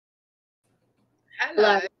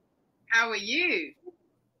Hello. Hello. How are you?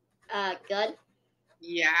 Good.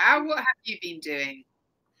 Yeah, what have you been doing?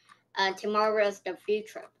 Tomorrow is the field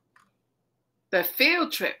trip. The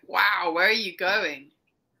field trip. Wow, where are you going?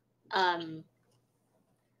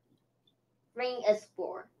 Green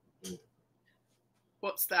Explore.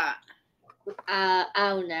 What's that? I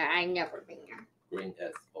don't know. I never been there. Green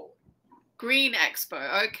Expo. Green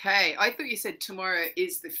Expo. Okay. I thought you said tomorrow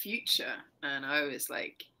is the future. And I was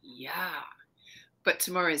like, yeah. But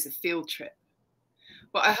tomorrow is a field trip.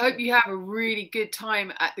 But I hope you have a really good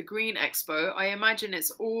time at the Green Expo. I imagine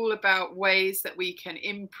it's all about ways that we can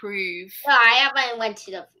improve. No, I haven't went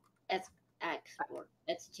to the Expo.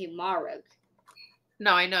 It's tomorrow.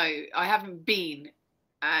 No, I know. I haven't been.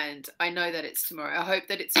 And I know that it's tomorrow. I hope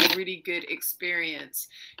that it's a really good experience.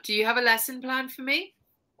 Do you have a lesson plan for me?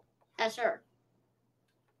 Sure.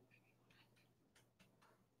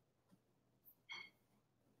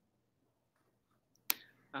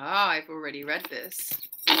 Ah, I've already read this.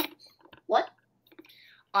 What?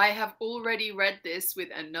 I have already read this with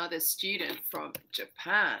another student from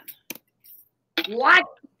Japan. What?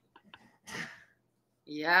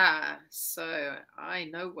 Yeah, so I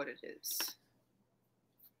know what it is.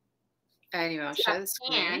 Anyway, I'll share the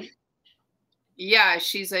screen. Yeah,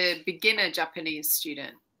 she's a beginner Japanese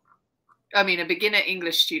student. I mean, a beginner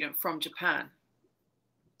English student from Japan.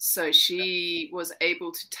 So she was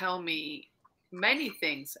able to tell me many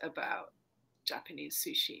things about Japanese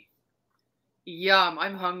sushi. Yum,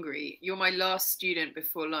 I'm hungry. You're my last student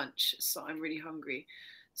before lunch, so I'm really hungry.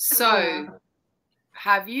 So,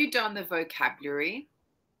 have you done the vocabulary?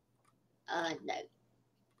 No.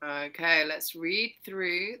 Okay, let's read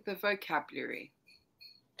through the vocabulary.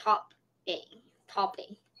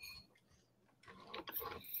 Topping.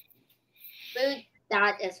 Food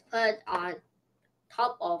that is put on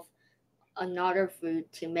top of another food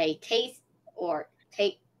to make taste or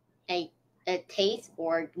taste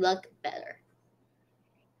or look better.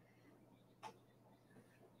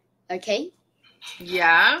 Okay.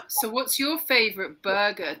 Yeah. So what's your favorite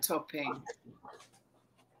burger topping?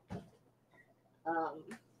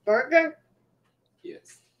 Burger.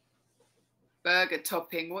 Yes. Burger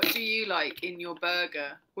topping. What do you like in your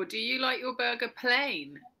burger? Or do you like your burger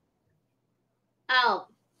plain? Oh,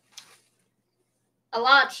 a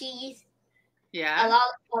lot of cheese. Yeah. A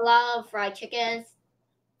lot of fried chickens.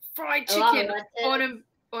 Fried chicken on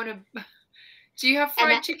a. Do you have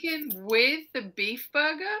fried chicken with the beef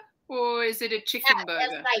burger, or is it a chicken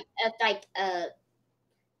burger? It's like a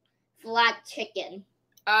flat chicken.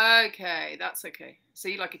 Okay, that's okay. So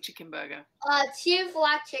you like a chicken burger? 2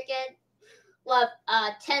 flat chicken with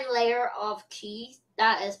 10 layer of cheese.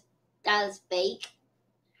 That is big.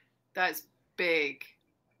 That's big.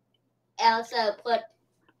 And also put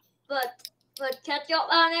ketchup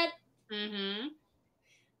on it. Mm-hmm.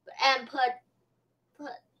 And put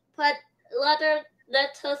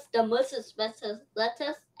lettuce, the Mrs.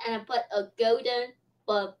 lettuce, and put a golden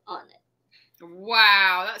bulb on it.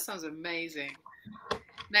 Wow, that sounds amazing.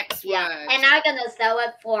 Next word. And I'm gonna sell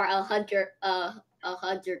it for $100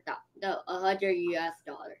 US.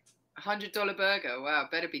 $100 burger. Wow,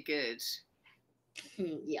 better be good.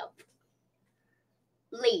 Yep.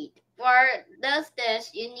 Lead. For this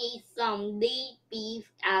dish, you need some lead beef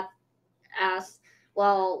as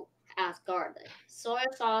well as garlic, soy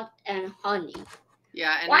sauce, and honey.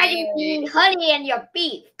 Yeah. And why do you need honey in your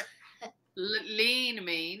beef? Lean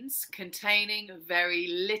means containing very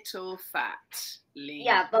little fat. Lean.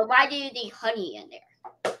 Yeah, but why do you need honey in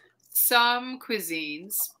there? Some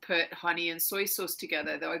cuisines put honey and soy sauce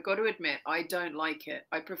together, though I got to admit, I don't like it.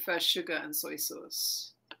 I prefer sugar and soy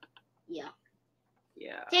sauce. Yeah.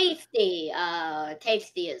 Yeah. Tasty.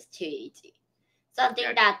 Tasty is too easy.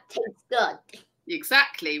 Something that tastes good.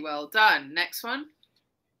 Exactly. Well done. Next one.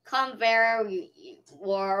 Conveyor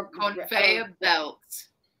belt.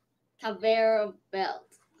 Conveyor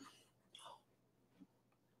belt.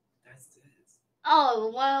 That's it.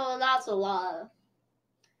 Oh, well, that's a lot of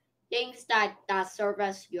things that serve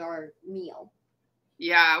as your meal.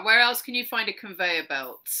 Yeah. Where else can you find a conveyor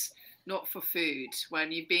belt? Not for food,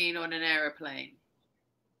 when you've been on an aeroplane.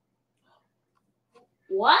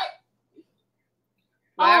 What?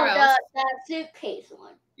 Where else? The suitcase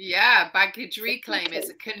one. Yeah, baggage reclaim is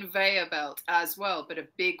a conveyor belt as well, but a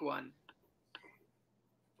big one.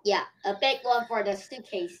 Yeah, a big one for the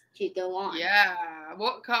suitcase to go on. Yeah,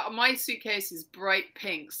 my suitcase is bright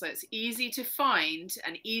pink, so it's easy to find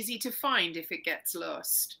if it gets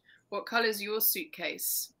lost. What color is your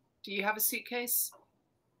suitcase? Do you have a suitcase?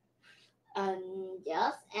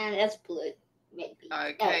 Yes, and it's blue. maybe.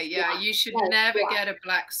 Okay, yeah, you should never get a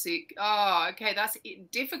black suit. Oh, okay, that's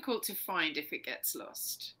difficult to find if it gets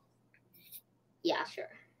lost. Yeah, sure.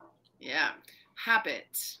 Yeah.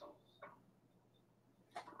 Habit.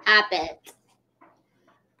 Habit.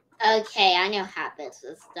 Okay, I know habits.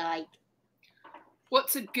 It's like.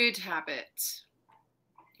 What's a good habit?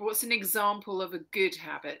 What's an example of a good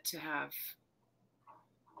habit to have?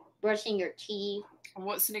 Brushing your teeth. And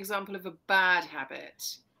what's an example of a bad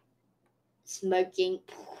habit? Smoking.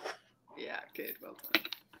 Yeah, good. Well done.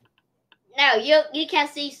 No, you can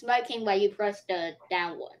see smoking when you press the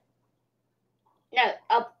down one. No,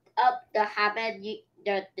 up the habit.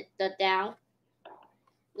 The down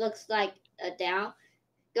looks like a down.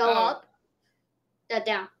 Go up. The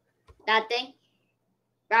down. That thing.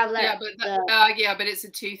 Yeah, but it's a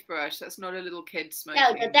toothbrush. That's not a little kid smoking.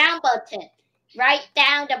 No, the down button. Right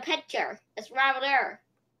down the picture. It's right there.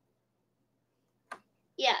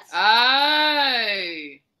 Yes.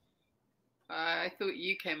 Oh. I thought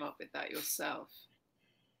you came up with that yourself.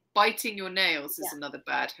 Biting your nails is another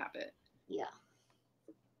bad habit. Yeah.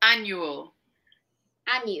 Annual.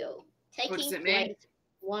 Annual. What does it Taking place mean?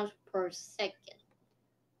 1 per second.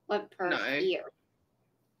 1 per year.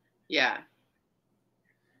 Yeah.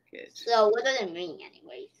 Good. So what does it mean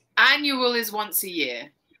anyways? Annual is once a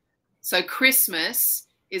year. So Christmas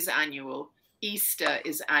is annual. Easter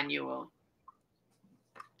is annual.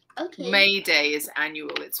 Okay. May Day is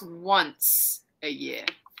annual. It's once a year.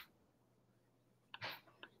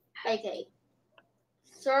 Okay.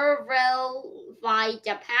 Survey by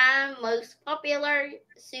Japan most popular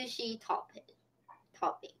sushi topping.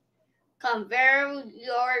 Compare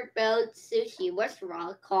your built sushi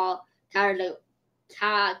restaurant called Kaiten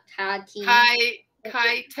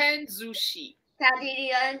Sushi.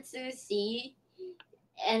 Kaiten Sushi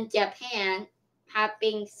in Japan have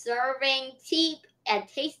been serving cheap and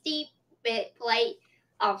tasty big plate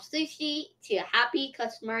of sushi to happy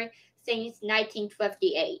customers since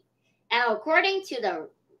 1958. And according to the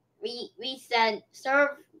recent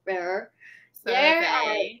survey, there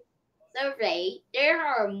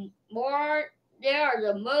are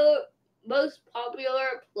the most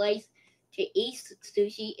popular place to eat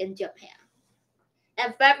sushi in Japan.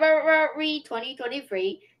 In February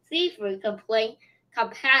 2023, seafood company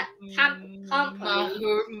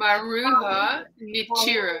Maruha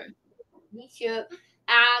Nichiro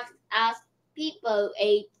asked people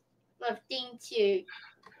aged 15 to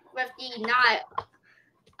 59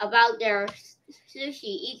 about their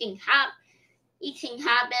sushi eating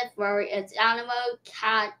habit for its animal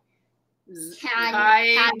Kaiten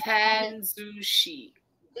sushi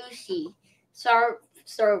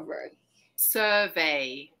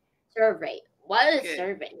survey. What is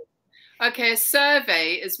survey? Okay, a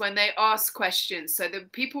survey is when they ask questions. So the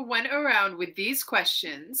people went around with these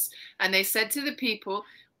questions and they said to the people,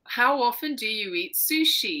 how often do you eat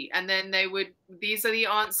sushi? And then these are the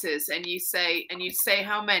answers, and you'd say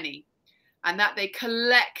how many, and that they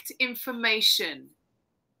collect information,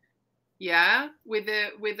 yeah, with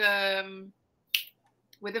a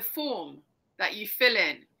form that you fill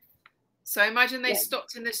in. So imagine they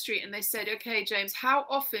stopped in the street and they said, okay, James, how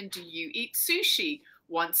often do you eat sushi?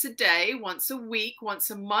 Once a day, once a week,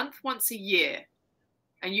 once a month, once a year.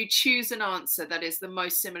 And you choose an answer that is the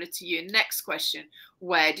most similar to you. Next question,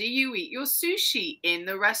 where do you eat your sushi? In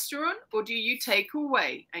the restaurant, or do you take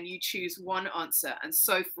away? And you choose one answer, and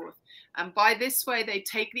so forth. And by this way, they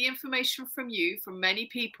take the information from you, from many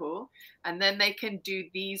people, and then they can do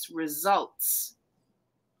these results.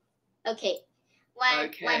 Okay.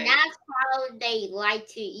 When asked how they like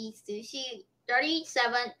to eat sushi,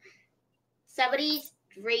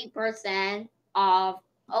 73% of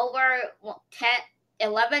over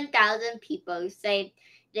 11,000 people say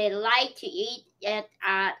they like to eat it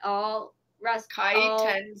at all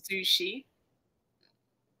Kaiten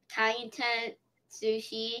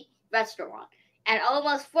sushi restaurant. And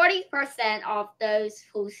almost 40% of those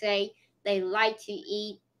who say they like to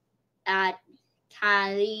eat at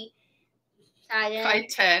Kaiten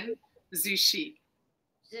sushi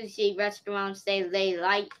restaurants say they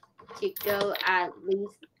like to go at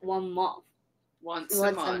least 1 month. Once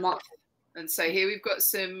a month. And so here we've got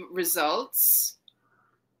some results.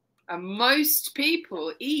 And most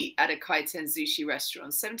people eat at a Kaiten sushi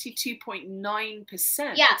restaurant,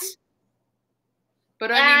 72.9%. Yeah.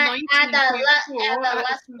 But only 19.4%. And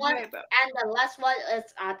the last one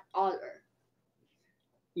is at other.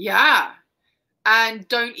 Yeah. And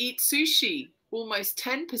don't eat sushi. Almost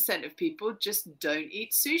 10% of people just don't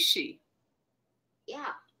eat sushi.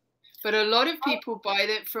 Yeah. But a lot of people buy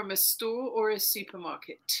them from a store or a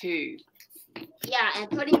supermarket too. Yeah, and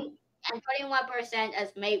And 21%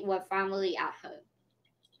 is made with family at home.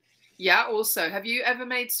 Yeah, also, have you ever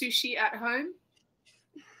made sushi at home?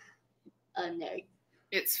 No.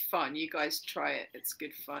 It's fun. You guys try it. It's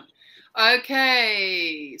good fun.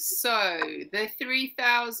 Okay, so the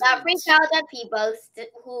 3,000. The 3,000 people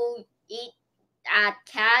who eat at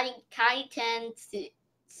Kaiten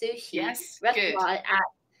Sushi Yes, restaurant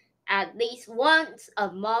at least once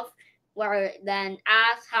a month were then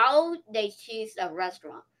asked how they choose a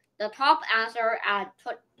restaurant. The top answer at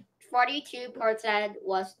 42%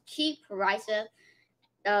 was cheap prices.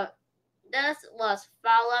 This was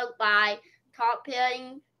followed by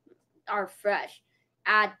topping are fresh.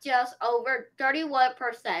 At just over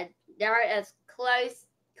 31%, there is close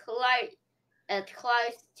to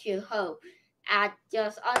home. At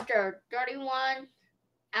just under 31%.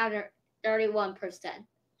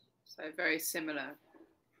 So very similar.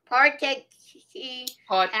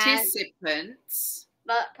 Participants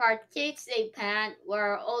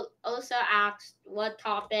were also asked what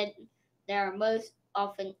topping they're most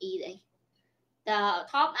often eating. The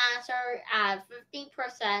top answer at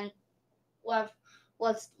 15% was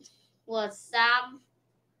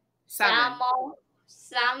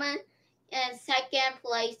salmon. In second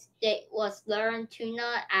place, it was learned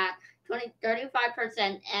tuna at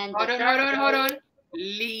 35%, and hold on.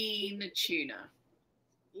 Lean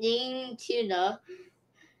tuna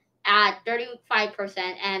at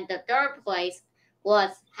 35%, and the third place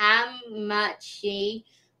was hamachi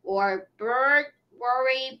or bird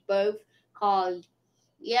worry, both called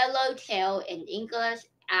yellowtail in English,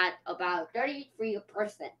 at about 33%.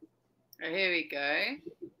 Oh, here we go.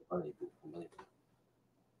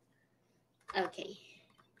 Okay.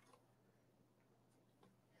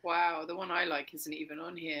 Wow, the one I like isn't even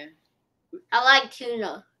on here. I like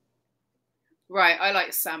tuna. Right, I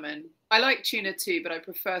like salmon. I like tuna too, but I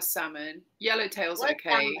prefer salmon. Yellowtail's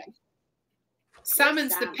okay.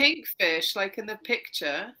 Salmon's the pink fish, like in the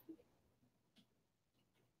picture.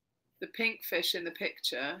 The pink fish in the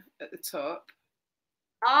picture at the top.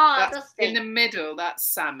 Oh, that's in the middle, that's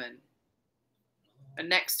salmon. And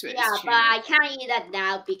next to it is tuna. But I can't eat that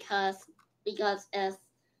now because it's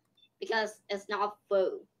not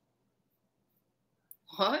food.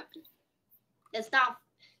 What? It's not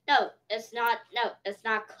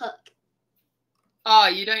cooked. Oh,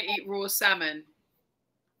 you don't eat raw salmon?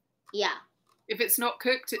 Yeah. If it's not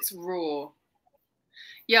cooked, it's raw.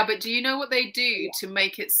 Yeah, but do you know what they do to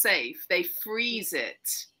make it safe? They freeze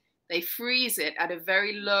it. They freeze it at a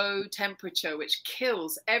very low temperature, which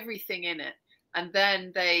kills everything in it. And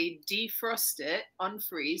then they defrost it,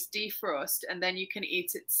 unfreeze, defrost, and then you can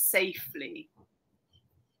eat it safely.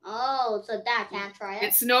 Oh, so Dad can't try it?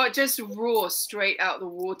 It's not just raw straight out the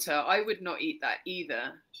water. I would not eat that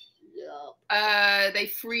either. Yeah. They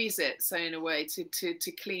freeze it, so in a way, to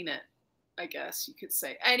clean it, I guess you could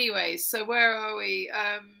say. Anyway, so where are we?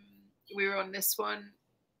 We were on this one.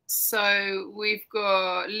 So we've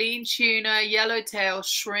got lean tuna, yellowtail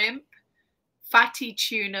shrimp, fatty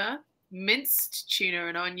tuna, minced tuna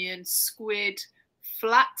and onion, squid,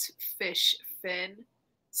 flatfish fin,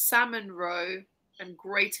 salmon roe, and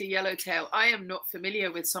greater yellowtail. I am not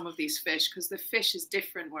familiar with some of these fish because the fish is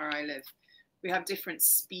different where I live. We have different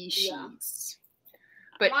species. Yeah.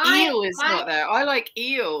 But eel is not there. I like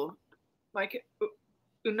eel. Like,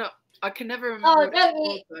 no, I can never remember. Don't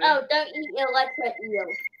eat electric eel.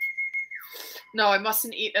 No, I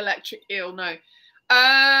mustn't eat electric eel, no.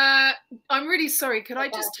 I'm really sorry. Could I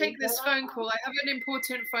just take this phone call? I have an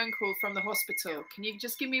important phone call from the hospital. Can you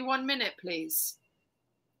just give me 1 minute, please?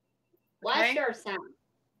 Okay? What's your sound?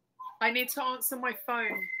 I need to answer my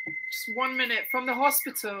phone. Just 1 minute from the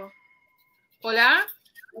hospital. Hola?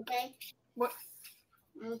 Okay. What?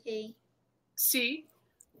 Okay. Sí,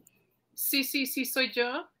 soy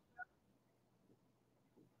yo.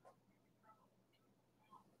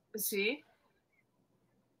 Sí.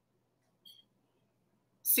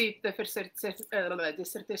 Sí, de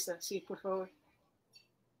certeza, sí, por favor.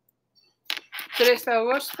 3 de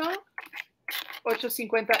agosto,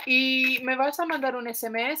 8:50. ¿Y me vas a mandar un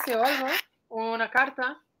SMS o algo? ¿O una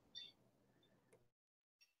carta?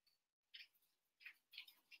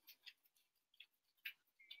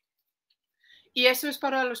 Y eso es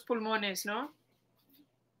para los pulmones, ¿no?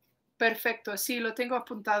 Perfecto, sí, lo tengo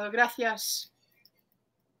apuntado. Gracias.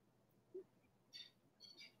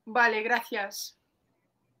 Vale, gracias.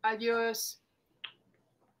 Adiós.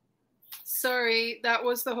 Sorry, that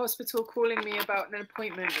was the hospital calling me about an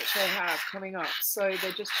appointment which I have coming up. So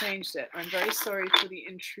they just changed it. I'm very sorry for the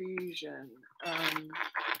intrusion.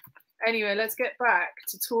 Anyway, let's get back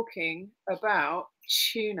to talking about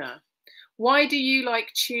tuna. Why do you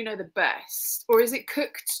like tuna the best? Or is it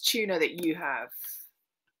cooked tuna that you have?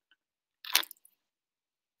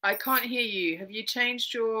 I can't hear you. Have you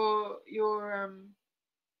changed your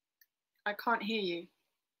I can't hear you.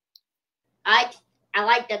 I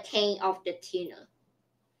like the tang of the tuna.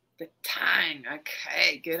 The tang.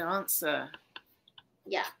 Okay, good answer.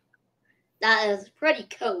 Yeah. That is pretty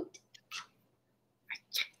cold.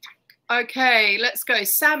 Okay, let's go.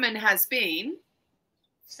 Salmon has been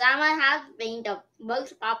the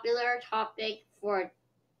most popular topic for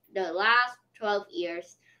the last 12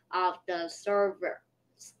 years of the survey.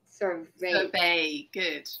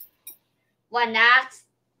 Good. When asked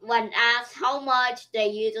how much they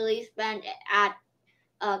usually spend at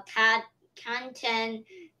a Canton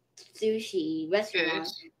sushi restaurant,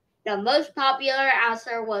 the most popular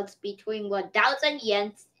answer was between 1,000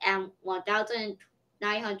 yen and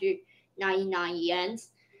 1,999 yen,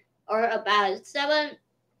 or about $7.50.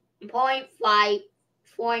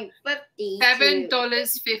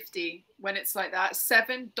 $7.50 when it's like that.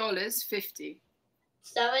 $7.50.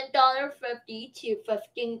 $7.50 to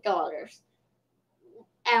 $15.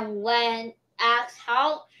 And when asked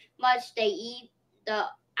how much they eat, the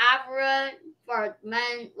average for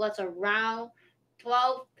men was around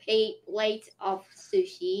 12 plates of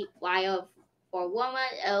sushi, while for women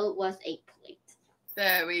it was 8 plates.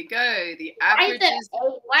 There we go. The average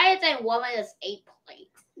why is it woman is 8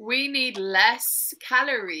 plates? We need less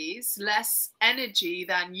calories, less energy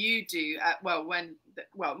than you do.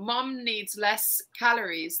 Mom needs less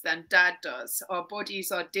calories than dad does. Our bodies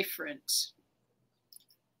are different.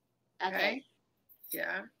 Okay.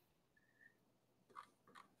 Yeah.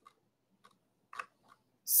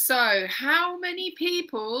 So, how many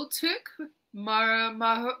people took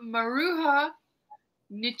Maruha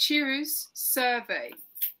Nichiru's survey?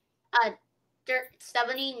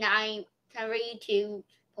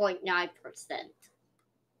 72.9%.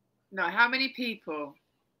 No, how many people?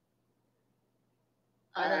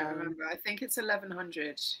 I don't remember. I think it's 1,100.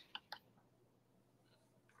 It's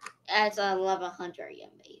 1,100, yeah,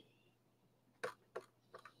 maybe.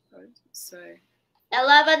 So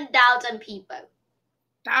 11,000 people.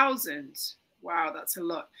 1,000. Wow, that's a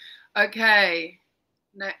lot. Okay,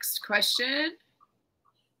 next question.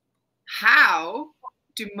 How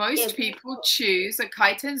do most people choose a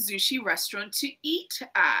kaiten sushi restaurant to eat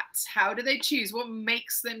at? How do they choose? What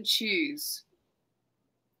makes them choose?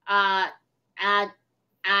 At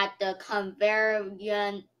the conveyor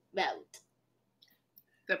belt.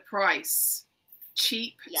 The price.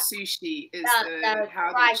 Cheap sushi is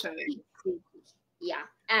how they chose. Yeah,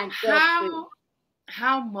 and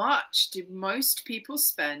how much did most people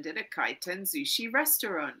spend at a kaiten sushi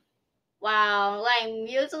restaurant? Wow,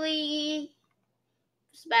 usually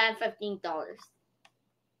spend $15.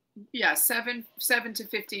 Yeah, $7 to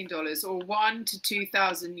 $15, or 1,000 to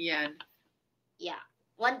 2,000 yen. Yeah.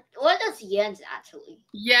 What is yen actually?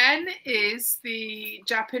 Yen is the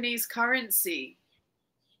Japanese currency.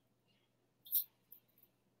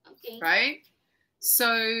 Okay. Right?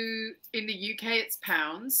 So in the UK it's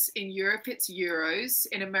pounds, in Europe it's euros,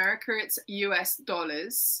 in America it's US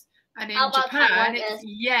dollars, and in Japan it's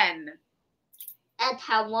yen. And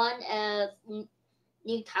Taiwan is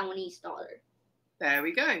New Taiwanese dollar. There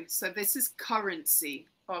we go. So this is currency,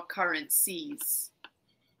 or currencies.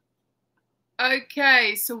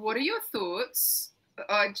 Okay, so what are your thoughts?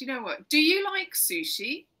 Do you know what? Do you like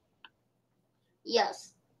sushi?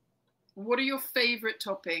 Yes. What are your favorite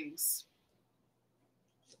toppings?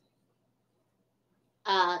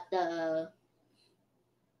 Do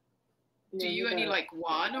you only like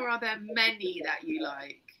one, or are there many that you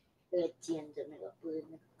like? Yeah,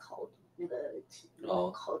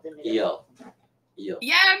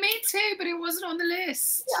 me too, but it wasn't on the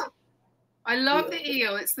list. Yeah. I love the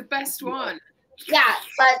eel. It's the best one. Yeah,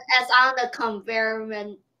 but it's on the conveyor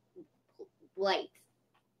blade.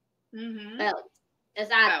 Belt. It's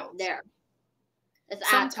not there.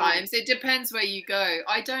 Sometimes it depends where you go.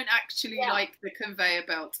 I don't actually like the conveyor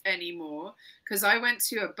belt anymore because I went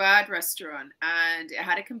to a bad restaurant and it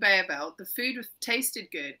had a conveyor belt. The food tasted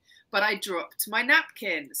good, but I dropped my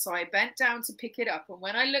napkin. So I bent down to pick it up. And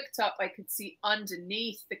when I looked up, I could see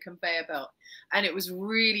underneath the conveyor belt and it was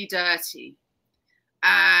really dirty.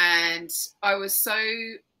 And I was so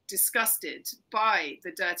disgusted by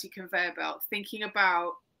the dirty conveyor belt, thinking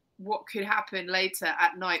about what could happen later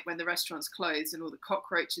at night when the restaurant's closed and all the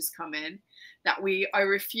cockroaches come in, that I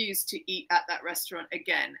refused to eat at that restaurant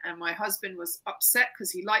again. And my husband was upset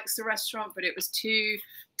because he likes the restaurant, but it was too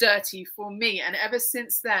dirty for me. And ever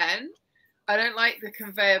since then, I don't like the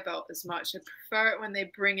conveyor belt as much. I prefer it when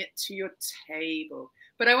they bring it to your table.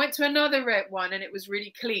 But I went to another one and it was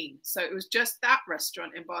really clean. So it was just that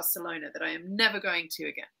restaurant in Barcelona that I am never going to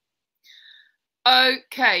again.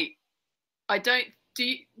 Okay.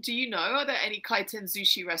 Do you know, are there any kaiten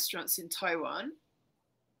sushi restaurants in Taiwan?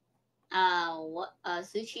 What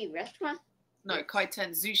sushi restaurant? No,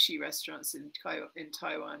 kaiten sushi restaurants in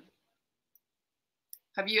Taiwan.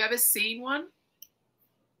 Have you ever seen one?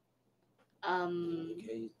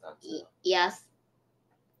 Yes.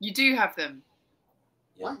 You do have them.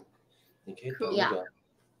 What? Cool. Yeah.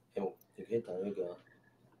 And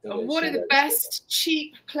what are the best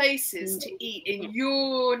cheap places to eat in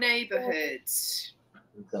your neighborhood?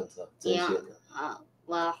 Yeah.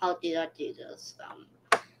 Well, how did I do this?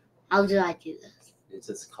 How did I do this? You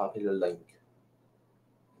just copy the link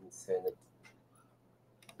and send it.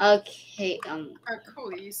 Okay. Oh, cool.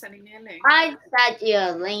 Are you sending me a link? I sent you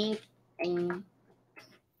a link and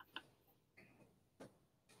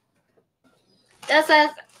this is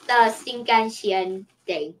the Shinkansen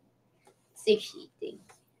thing, sushi thing.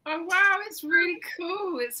 Oh wow, it's really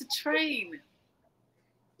cool. It's a train.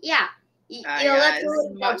 Yeah. You yeah,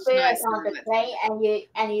 literally much put it nicer on the than train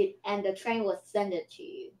and the train will send it to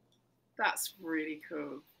you. That's really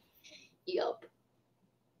cool. Yup.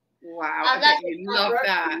 Wow, I bet you love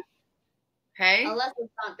that. Hey? Unless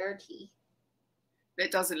it's not dirty.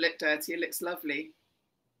 It doesn't look dirty. It looks lovely.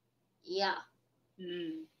 Yeah.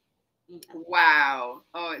 Mm. Wow.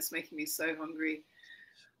 Oh, it's making me so hungry.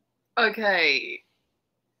 Okay.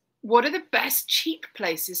 What are the best cheap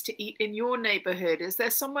places to eat in your neighborhood? Is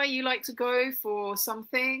there somewhere you like to go for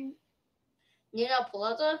something? Nina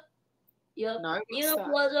Plaza? Yep. No. Nina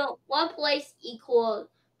Plaza, one place equal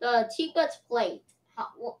the cheapest plate.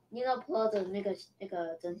 Nina Plaza 那个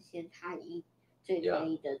真鲜太一最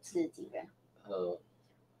便宜的是几元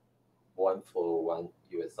？1 for $1.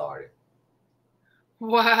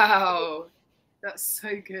 Wow. That's so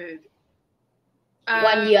good.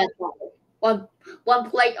 $1. One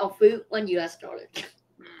plate of food, $1.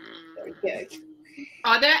 Very good.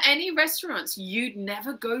 Are there any restaurants you'd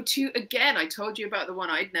never go to again? I told you about the one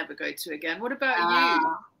I'd never go to again. What about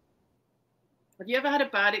you? Have you ever had a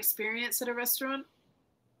bad experience at a restaurant?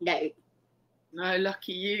 No. No,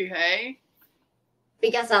 lucky you, hey?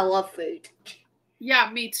 Because I love food. Yeah,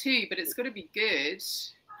 me too, but it's got to be good.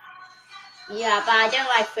 Yeah, but I don't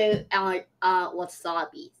like food and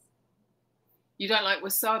wasabi. You don't like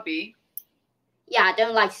wasabi? Yeah, I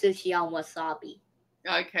don't like sushi on wasabi.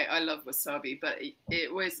 Okay, I love wasabi, but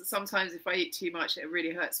it was sometimes if I eat too much, it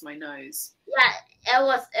really hurts my nose. Yeah, it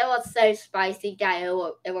was so spicy that it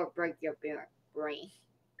will break your brain.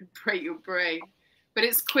 Break your brain. But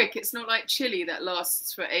it's quick. It's not like chili that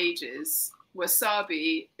lasts for ages.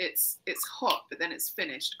 Wasabi, it's hot, but then it's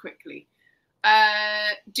finished quickly.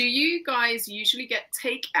 Do you guys usually get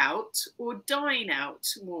takeout or dine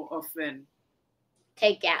out more often?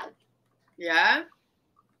 Takeout. Yeah?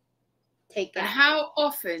 Takeout. And how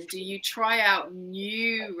often do you try out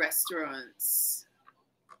new restaurants?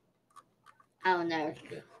 I don't know.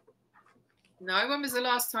 No, when was the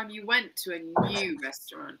last time you went to a new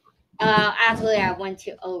restaurant? Actually, I went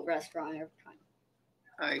to old restaurant every time.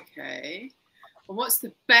 Okay. And what's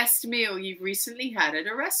the best meal you've recently had at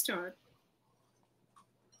a restaurant?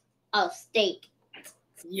 Oh, steak.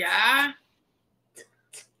 Yeah.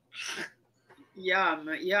 Yum,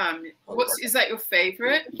 yum. Is that your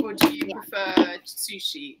favorite, or do you prefer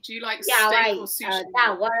sushi? Do you like steak or sushi?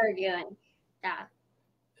 That what are you doing? That.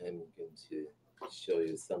 I'm going to show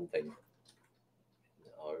you something.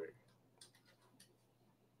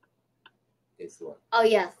 This one. Oh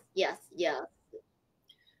yes.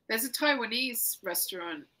 There's a Taiwanese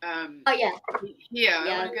restaurant. Oh yeah. Here,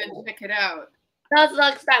 I want to go and check it out. That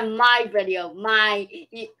looks like my video, my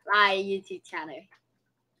YouTube channel.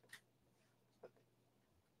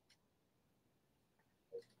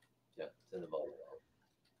 Yeah, it's in the bottom.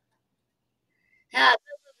 Yeah,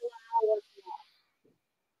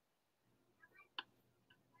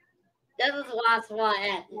 this is what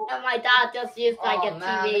and my dad just used like a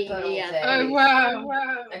TV. Oh wow.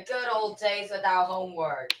 The good old days without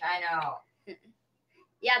homework. I know.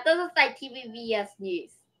 Yeah, this is like TVBS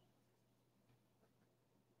news.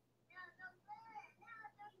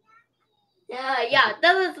 Yeah,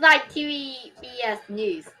 this is like TVBS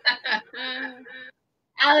news.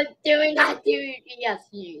 I was doing that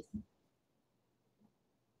TVBS news.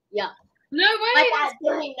 Yeah. No way. My dad's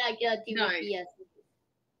doing like a TVBS news.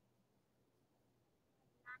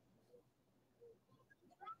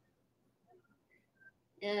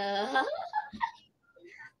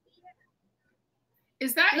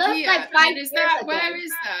 Is that Looks here? like I mean, is that where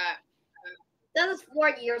is that? That was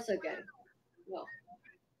 4 years ago. Well,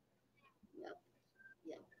 yep.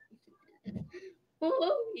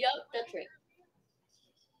 Yep, that's right.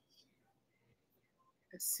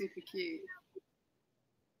 That's super cute.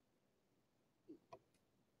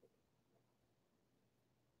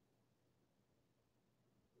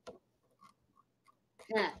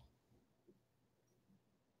 Yeah.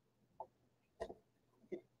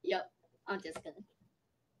 Yep, I'm just gonna.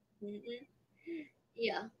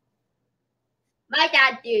 Yeah. My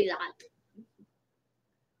dad do that.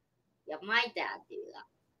 Yeah, my dad do that.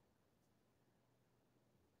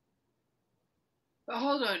 But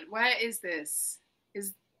hold on, where is this?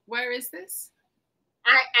 Where is this?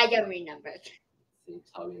 I don't remember. It's in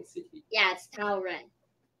Taoyuan City. Yeah, it's Taoyuan.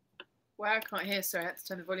 Where? I can't hear, sorry, I had to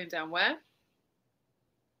turn the volume down. Where?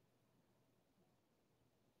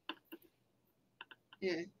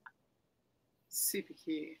 Mm. Super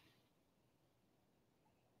cute.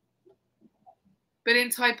 But in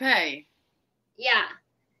Taipei? Yeah.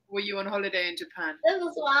 Were you on holiday in Japan? This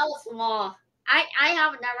was when I was small. I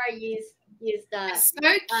have never used the. It's so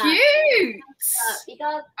cute.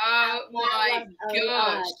 Because Oh my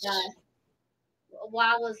gosh. When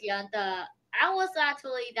I was young, I was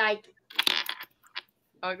actually like.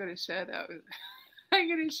 I'm gonna share that with. I'm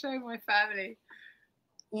gonna show my family.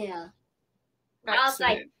 Yeah. Excellent. I was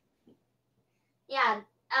like. Yeah.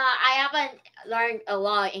 I haven't learned a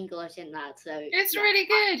lot of English in that, so it's really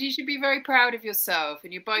good. You should be very proud of yourself,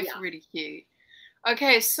 and you're both really cute.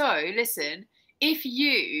 Okay, so listen. If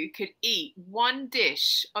you could eat one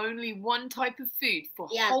dish, only one type of food for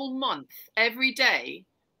a whole month, every day,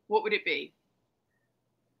 what would it be?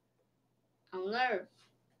 I don't know.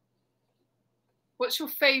 What's your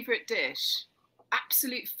favorite dish?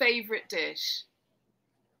 Absolute favorite dish?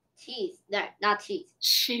 Cheese. No, not cheese.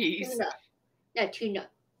 Cheese. Tuna. No, tuna.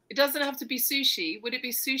 It doesn't have to be sushi. Would it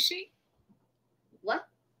be sushi? What?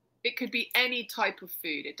 It could be any type of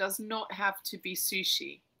food. It does not have to be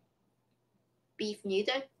sushi. Beef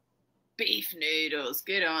noodle? Beef noodles.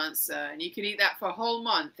 Good answer. And you can eat that for a whole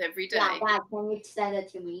month every day. Yeah, Dad, can you send it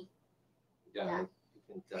to me? Yeah.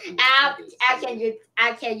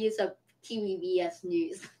 I can use a TVBS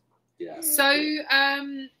news. Yeah. So,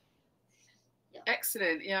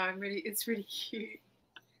 excellent. Yeah, it's really cute.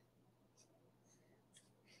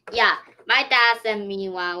 Yeah, my dad sent me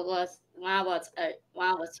when I was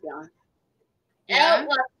young. Yeah? It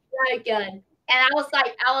was very good. And I was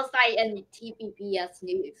like in the TVBS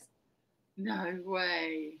news. No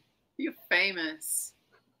way. You're famous.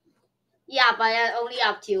 Yeah, but I only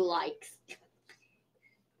have 2 likes.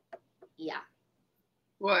 Yeah.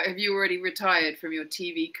 What, have you already retired from your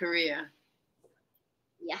TV career?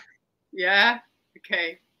 Yeah. Yeah?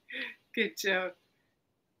 Okay. Good job.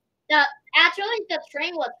 Actually, the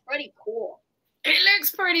train was pretty cool. It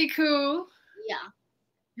looks pretty cool. Yeah.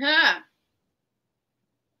 Yeah.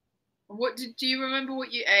 What do you remember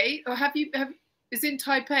what you ate? Or is in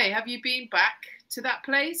Taipei, have you been back to that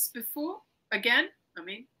place before? Again? I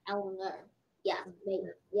don't know. Yeah, maybe.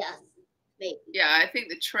 Yes. Maybe. Yeah, I think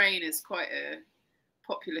the train is quite a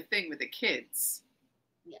popular thing with the kids.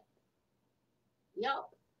 Yeah. Yep.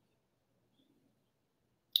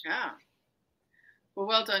 Yeah.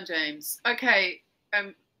 Well done, James. Okay.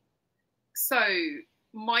 So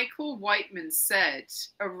Michael Whiteman said,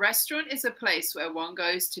 a restaurant is a place where one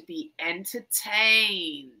goes to be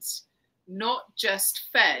entertained, not just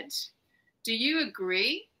fed. Do you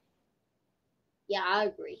agree? Yeah, I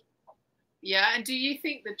agree. Yeah, and do you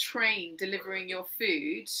think the train delivering your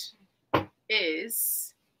food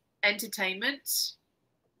is entertainment?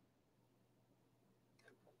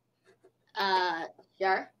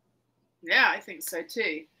 Sure. Yeah, I think so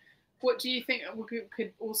too. What do you think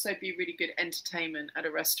could also be really good entertainment at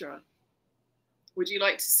a restaurant? Would you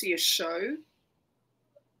like to see a show?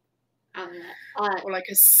 Or like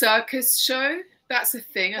a circus show? That's a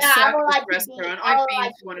thing, a circus restaurant. I've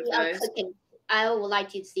been to one of those. I would like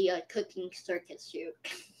to see a cooking circus show.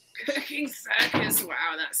 Cooking circus?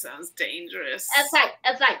 Wow, that sounds dangerous. It's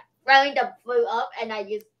like rolling the food up and I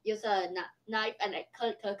use a knife and I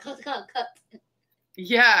cut.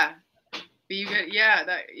 Yeah.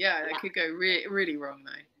 That could go really wrong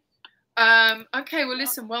though. Okay, well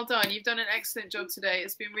listen, well done. You've done an excellent job today.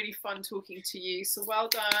 It's been really fun talking to you. So well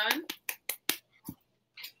done.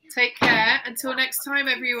 Take care. Until next time,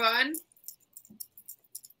 everyone.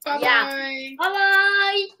 Bye-bye.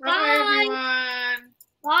 Bye-bye. Bye, everyone.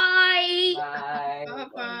 Bye. Bye.